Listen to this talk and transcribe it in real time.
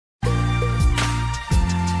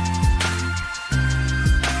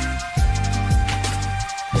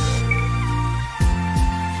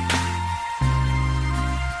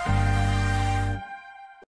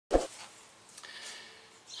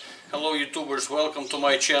YouTubers, welcome to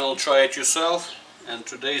my channel Try It Yourself, and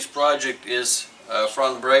today's project is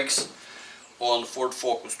front brakes on Ford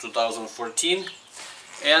Focus 2014.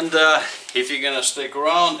 And if you're gonna stick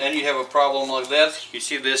around and you have a problem like that, you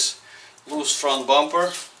see this loose front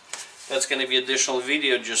bumper, that's gonna be additional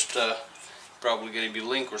video, just probably gonna be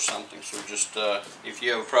link or something, so just if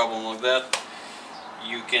you have a problem like that,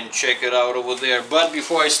 you can check it out over there. But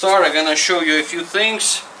before I start, I'm gonna show you a few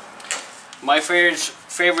things. My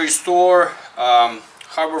favorite store,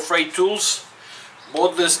 Harbor Freight Tools,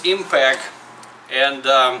 bought this impact, and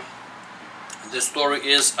the story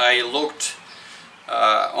is I looked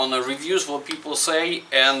on the reviews what people say,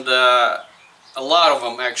 and a lot of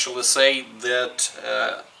them actually say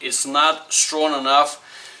that it's not strong enough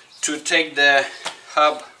to take the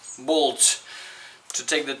hub bolts, to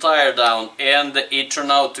take the tire down, and it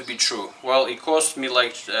turned out to be true. Well, it cost me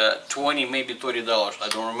like $20, maybe $30. I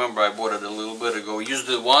don't remember, I bought it a little bit ago. Used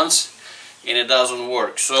it once and it doesn't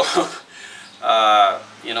work. So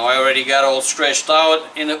you know, I already got all stretched out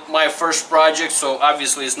in my first project, so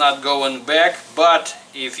obviously it's not going back. But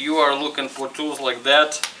if you are looking for tools like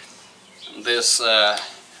that, this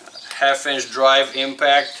half-inch drive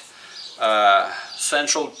impact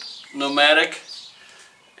central pneumatic,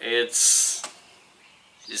 it's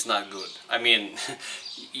not good. I mean,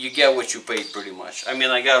 you get what you pay pretty much. I mean,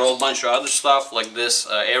 I got a whole bunch of other stuff like this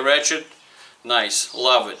air ratchet, nice,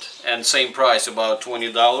 love it, and same price, about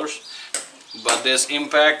 $20. But this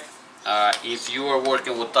impact, if you are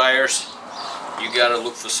working with tires, you gotta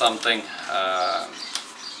look for something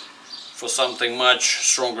much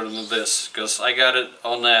stronger than this, because I got it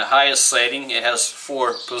on the highest setting. It has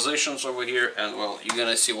 4 positions over here, and well, you're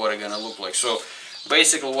gonna see what it's gonna look like. So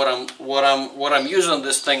basically what I'm using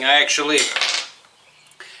this thing, I actually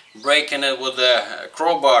breaking it with a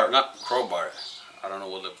crowbar, not crowbar, I don't know,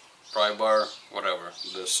 with a pry bar, whatever,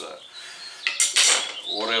 this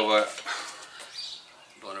whatever,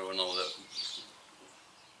 don't even know that.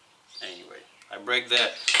 Anyway, I break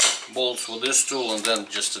the bolts with this tool, and then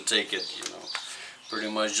just to take it, you know, pretty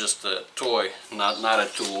much just a toy, not a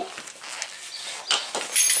tool.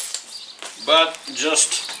 But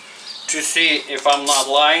just to see if I'm not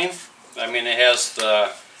lying, I mean, it has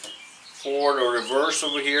the forward or reverse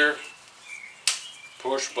over here,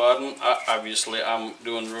 push button. Obviously I'm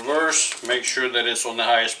doing reverse, make sure that it's on the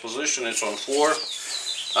highest position, it's on 4.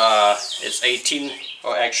 It's 18,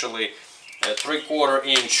 or actually a 3/4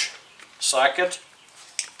 inch socket.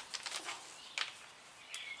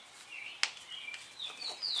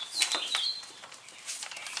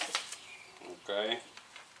 Okay.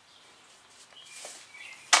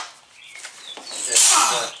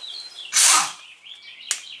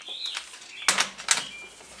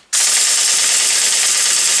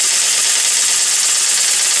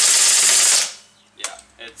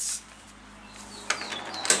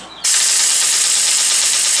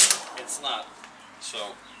 It's not.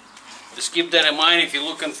 So just keep that in mind if you're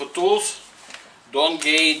looking for tools. Don't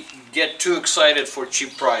get too excited for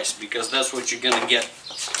cheap price, because that's what you're gonna get.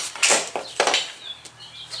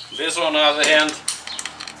 This, on the other hand,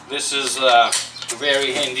 this is a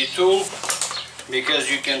very handy tool, because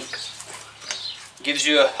you can, gives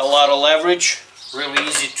you a lot of leverage, really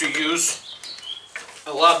easy to use,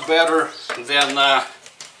 a lot better than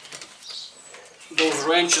those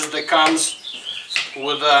wrenches that comes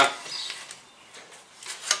with the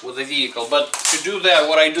vehicle. But to do that,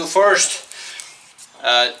 what I do first,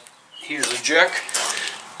 here's a jack.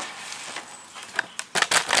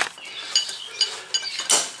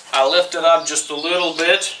 I lift it up just a little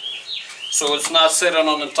bit so it's not sitting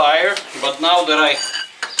on the tire, but now that I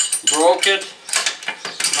broke it,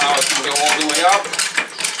 now I can go all the way up.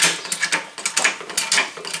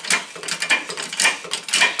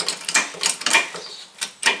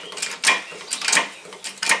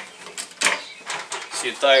 See,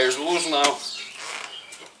 the tire's loose now.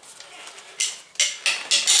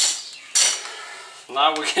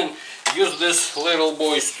 Now we can use this little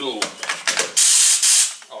boy's tool.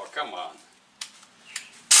 Oh, come on.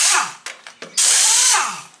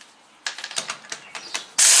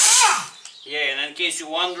 Yeah, and in case you're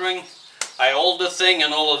wondering, I oiled the thing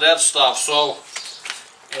and all of that stuff, so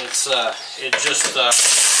it's just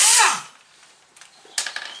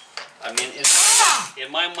I mean, it's, in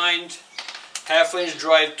my mind, half-inch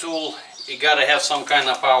drive tool, you gotta have some kind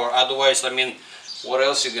of power, otherwise, I mean, what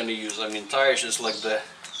else you gonna use? I mean, tires is like the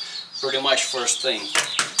pretty much first thing.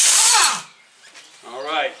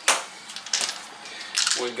 Alright,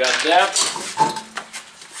 we got that.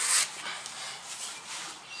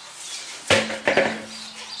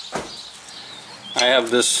 I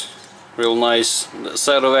have this real nice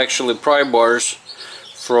set of actually pry bars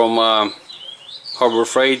from Harbor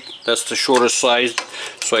Freight. That's the shortest size,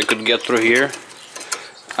 so I could get through here.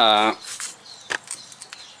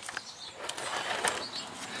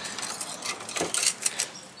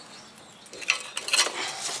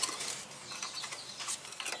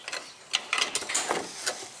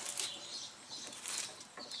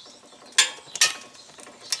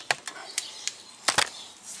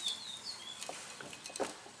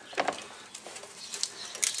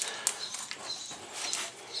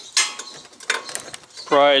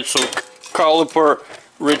 Right, so caliper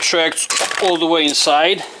retracts all the way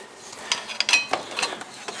inside.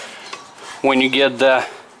 When you get the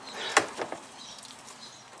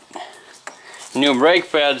new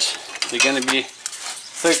brake pads, they're gonna be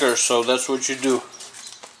thicker, so that's what you do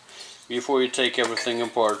before you take everything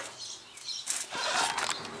apart.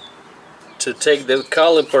 To take the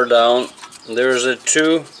caliper down, there's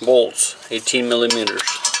two bolts, 18 millimeters,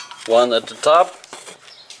 one at the top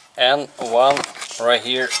and one right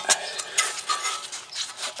here,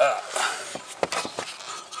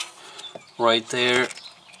 right there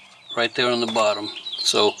on the bottom.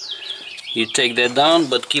 So you take that down,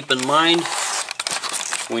 but keep in mind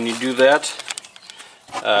when you do that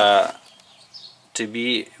to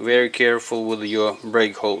be very careful with your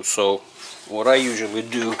brake hose. So what I usually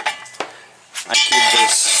do, I keep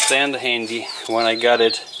this stand handy. When I got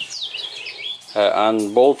it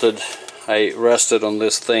unbolted, I rested on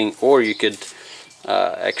this thing, or you could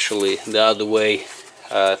actually the other way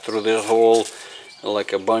through this hole,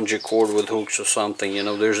 like a bungee cord with hooks or something. You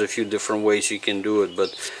know, there's a few different ways you can do it,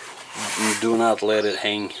 but do not let it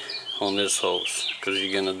hang on this hose, because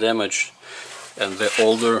you're gonna damage. And the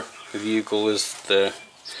older the vehicle is, the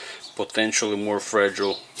potentially more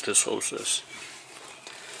fragile this hose is.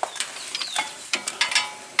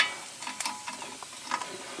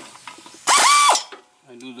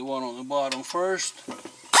 I do the one on the bottom first.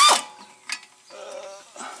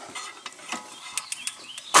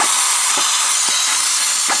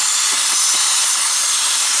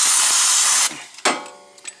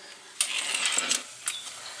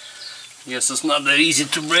 Yes, it's not that easy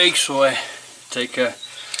to brake, so I take a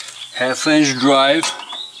half-inch drive.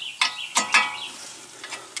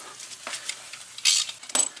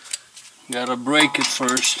 Gotta brake it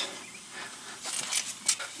first.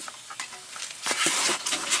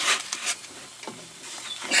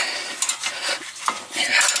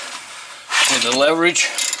 With the leverage,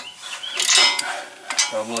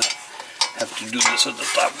 probably have to do this at the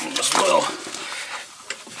top as well.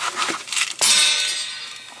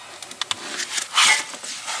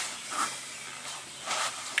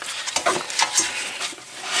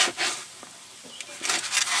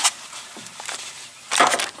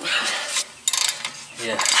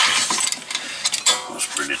 Yeah, that was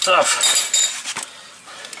pretty tough.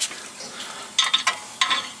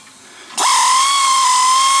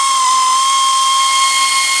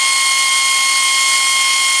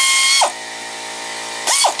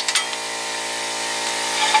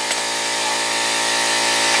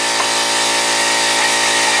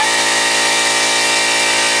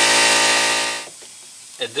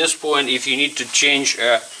 At this point, if you need to change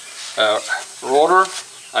a rotor,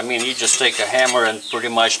 I mean, you just take a hammer and pretty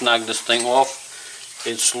much knock this thing off.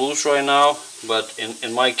 It's loose right now, but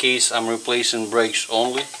in my case, I'm replacing brakes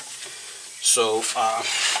only. So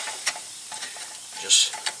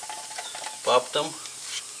just pop them.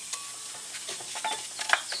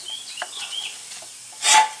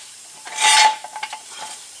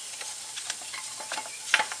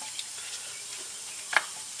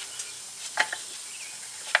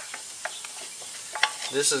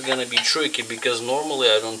 This is gonna be tricky because normally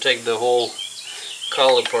I don't take the whole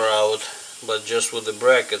caliper out, but just with the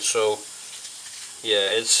bracket. So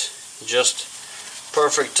yeah, it's just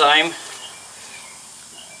perfect time.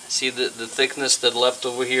 See the thickness that left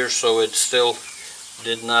over here, so it still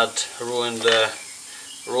did not ruin the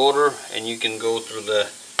rotor, and you can go through the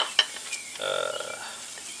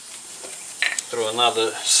through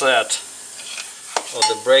another set of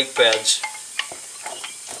the brake pads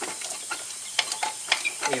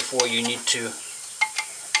before you need to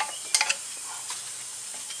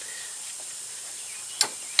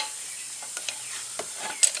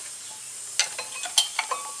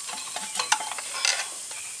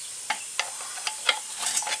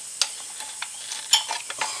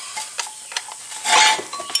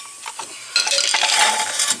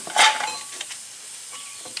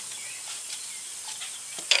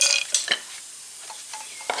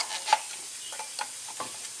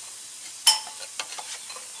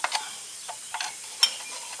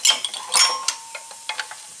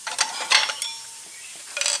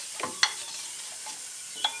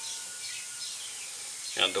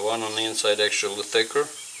The one on the inside actually thicker,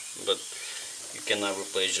 but you cannot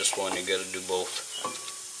replace just one, you gotta do both.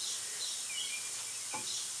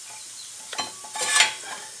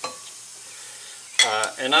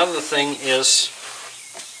 Another thing is,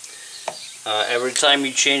 every time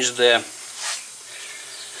you change the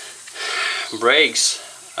brakes,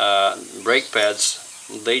 brake pads,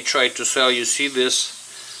 they try to sell you, see this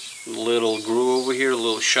little groove over here, a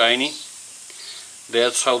little shiny,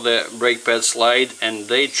 that's how the brake pads slide, and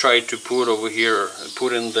they try to put over here,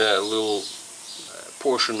 put in the little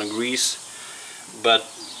portion of grease, but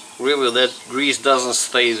really that grease doesn't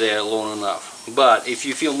stay there long enough. But if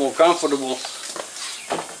you feel more comfortable,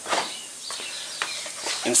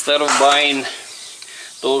 instead of buying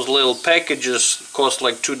those little packages, cost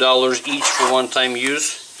like $2 each for one-time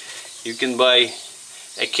use, you can buy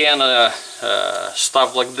a can of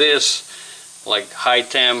stuff like this, like high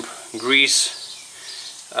temp grease,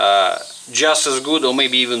 just as good or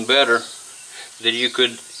maybe even better, that you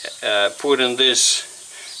could put in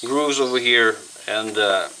this grooves over here, and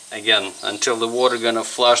again, until the water gonna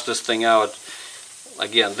flush this thing out.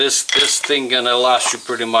 Again, this thing gonna last you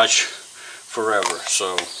pretty much forever.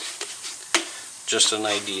 So just an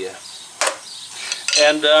idea.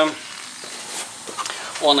 And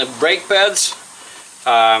on the brake pads,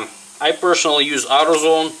 I personally use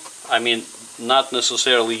AutoZone. I mean, not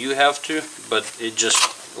necessarily you have to, but it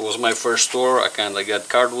was my first store. I kind of got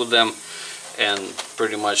card with them and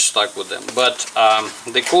pretty much stuck with them. But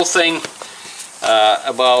the cool thing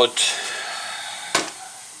about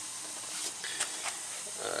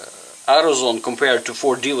AutoZone compared to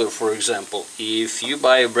Ford dealer, for example, if you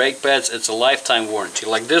buy brake pads, it's a lifetime warranty.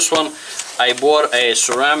 Like this one, I bought a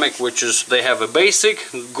ceramic, which is, they have a basic,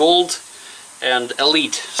 gold, and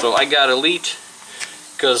elite. So I got elite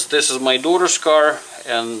because this is my daughter's car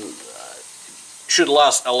and should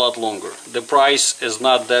last a lot longer. The price is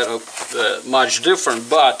not that much different,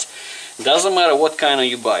 but it doesn't matter what kind of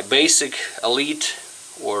you buy, basic, elite,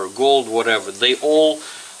 or gold, whatever, they all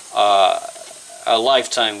a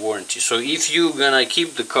lifetime warranty. So if you're gonna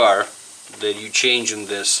keep the car that you change in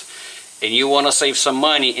this, and you want to save some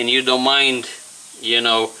money, and you don't mind, you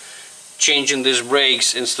know, changing these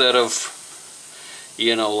brakes, instead of,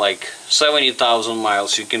 you know, like 70,000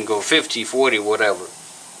 miles, you can go 50, 40, whatever.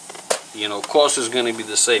 You know, cost is going to be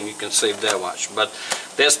the same, you can save that much. But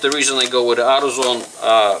that's the reason I go with AutoZone.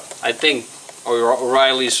 I think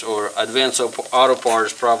O'Reilly's or Advanced Auto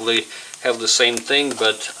Parts probably have the same thing,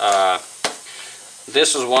 but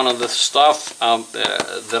this is one of the stuff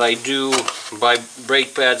that I do buy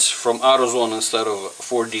brake pads from AutoZone instead of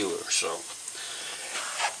Ford dealer. So,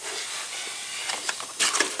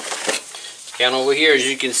 and over here, as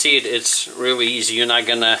you can see, it's really easy. You're not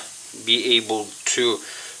gonna be able to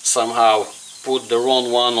somehow put the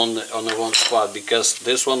wrong one on the wrong spot, because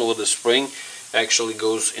this one with the spring actually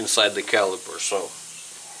goes inside the caliper. So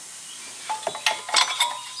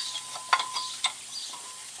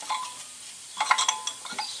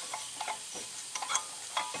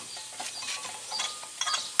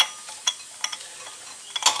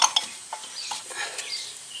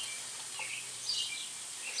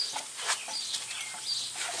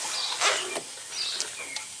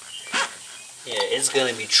yeah, it's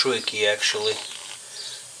gonna be tricky actually.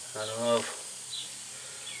 I don't know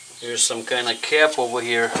if there's some kind of cap over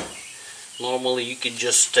here. Normally you could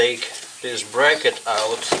just take this bracket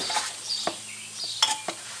out.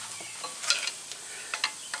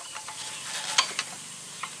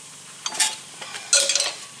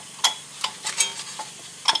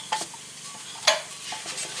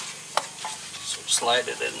 So slide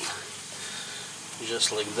it in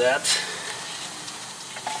just like that.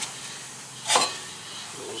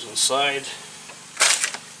 Goes inside.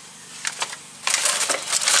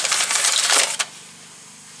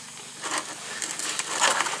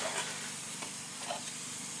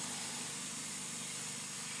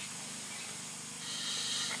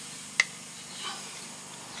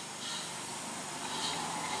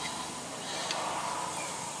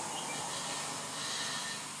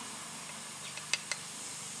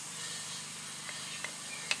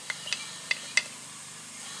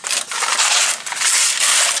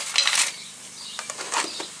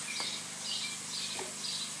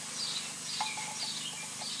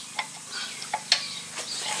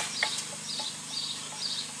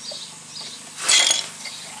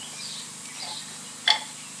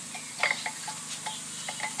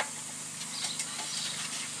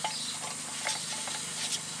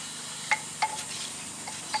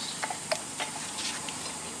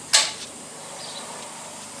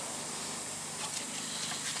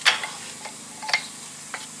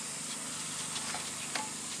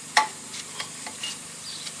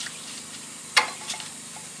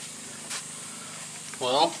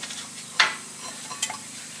 Well,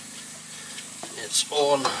 it's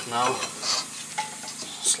on now.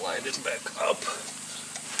 Slide it back up.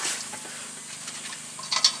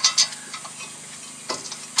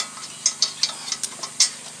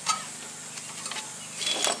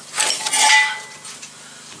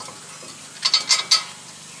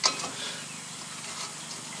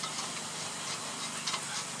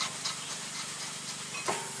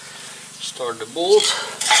 Start the bolt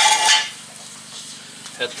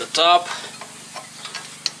at the top.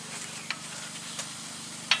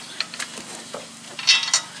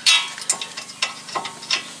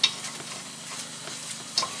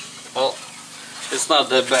 Well, it's not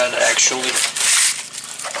that bad actually.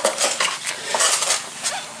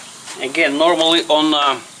 Again, normally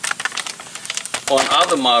on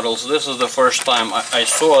other models, this is the first time I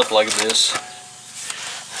saw it like this.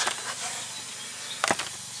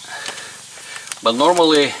 But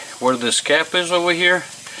normally, where this cap is over here,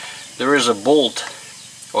 there is a bolt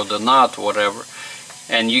or the nut, whatever,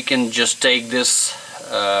 and you can just take this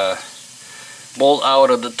bolt out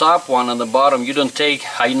of the top one and the bottom. You don't take,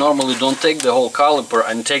 I normally don't take the whole caliper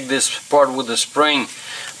and take this part with the spring,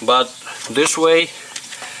 but this way,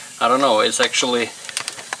 I don't know, it's actually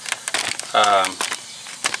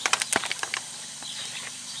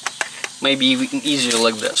maybe even easier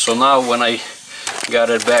like that. So now when I got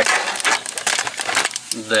it back,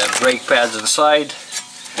 the brake pads inside,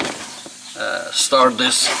 start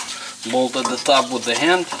this bolt at the top with the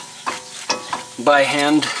hand, by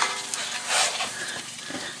hand.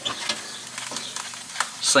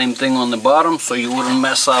 Same thing on the bottom, so you wouldn't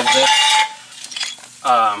mess up the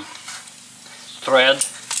thread.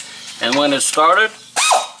 And when it started,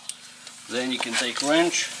 then you can take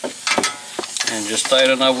wrench and just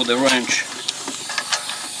tighten up with the wrench.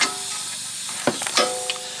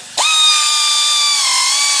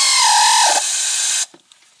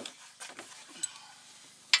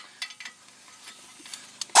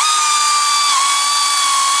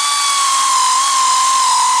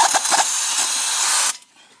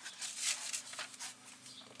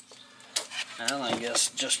 And I guess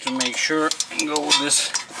just to make sure, go with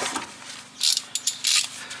this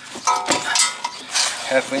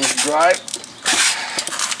half-inch drive.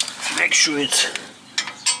 Make sure it's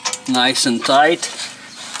nice and tight.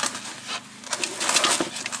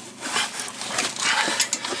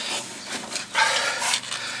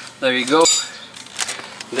 There you go.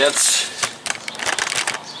 That's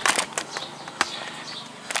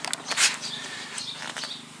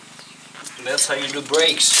how you do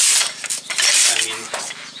brakes. I mean,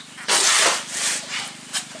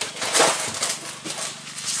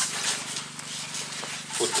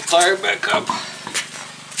 put the tire back up.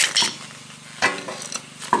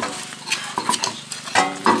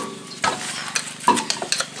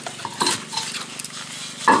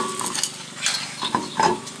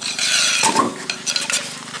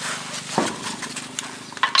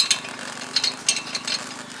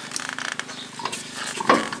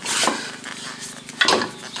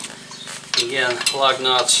 Again, lug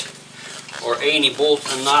nuts or any bolt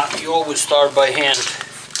and nut, you always start by hand.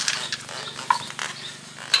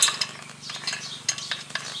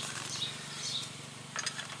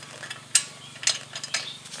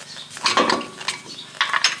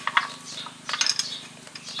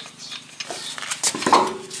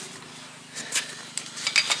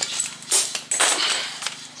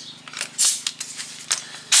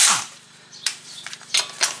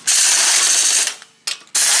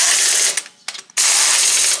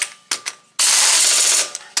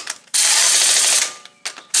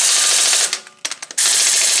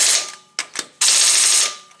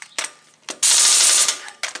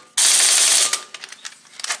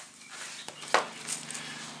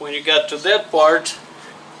 When you got to that part,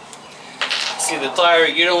 see the tire,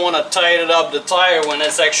 you don't want to tighten up the tire when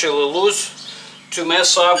it's actually loose to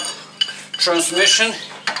mess up transmission.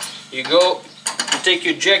 You take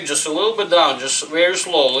your jack just a little bit down, just very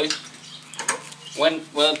slowly. When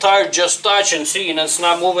the tire just touch and see, and it's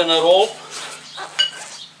not moving at all.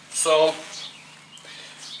 So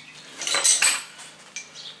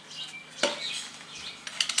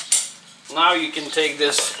now you can take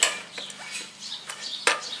this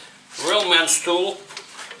real man's tool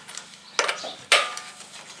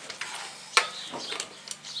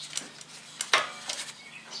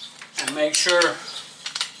and make sure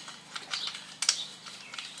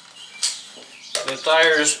the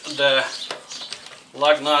tires, the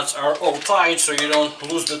lug nuts are all tight so you don't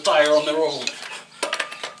lose the tire on the road.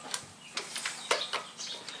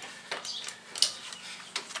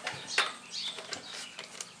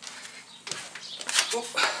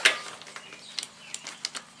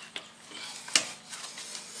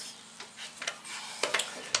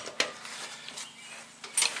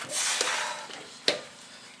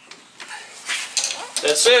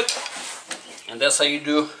 that's it. And that's how you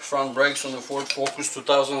do front brakes on the Ford Focus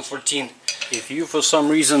 2014. If you for some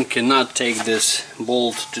reason cannot take this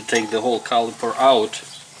bolt to take the whole caliper out,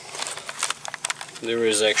 there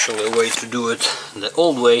is actually a way to do it the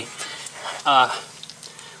old way.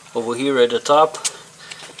 Over here at the top,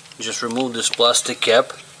 just remove this plastic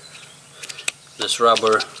cap. This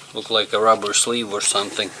rubber, look like a rubber sleeve or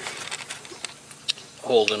something,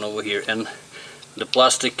 holding over here, and the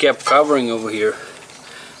plastic cap covering over here,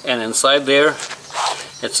 and inside there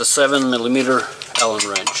it's a 7mm Allen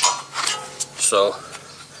wrench. So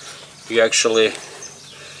you actually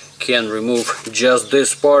can remove just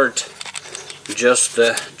this part, just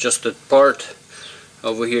the part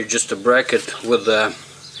over here, just a bracket with the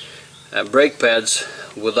brake pads,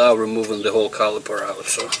 without removing the whole caliper out.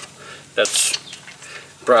 So that's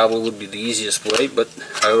probably would be the easiest way, but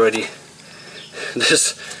I already,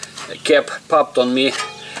 this cap popped on me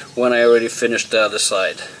when I already finished the other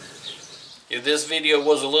side. If this video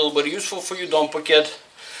was a little bit useful for you, don't forget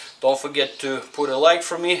to put a like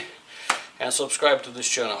for me and subscribe to this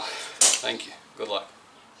channel. Thank you. Good luck.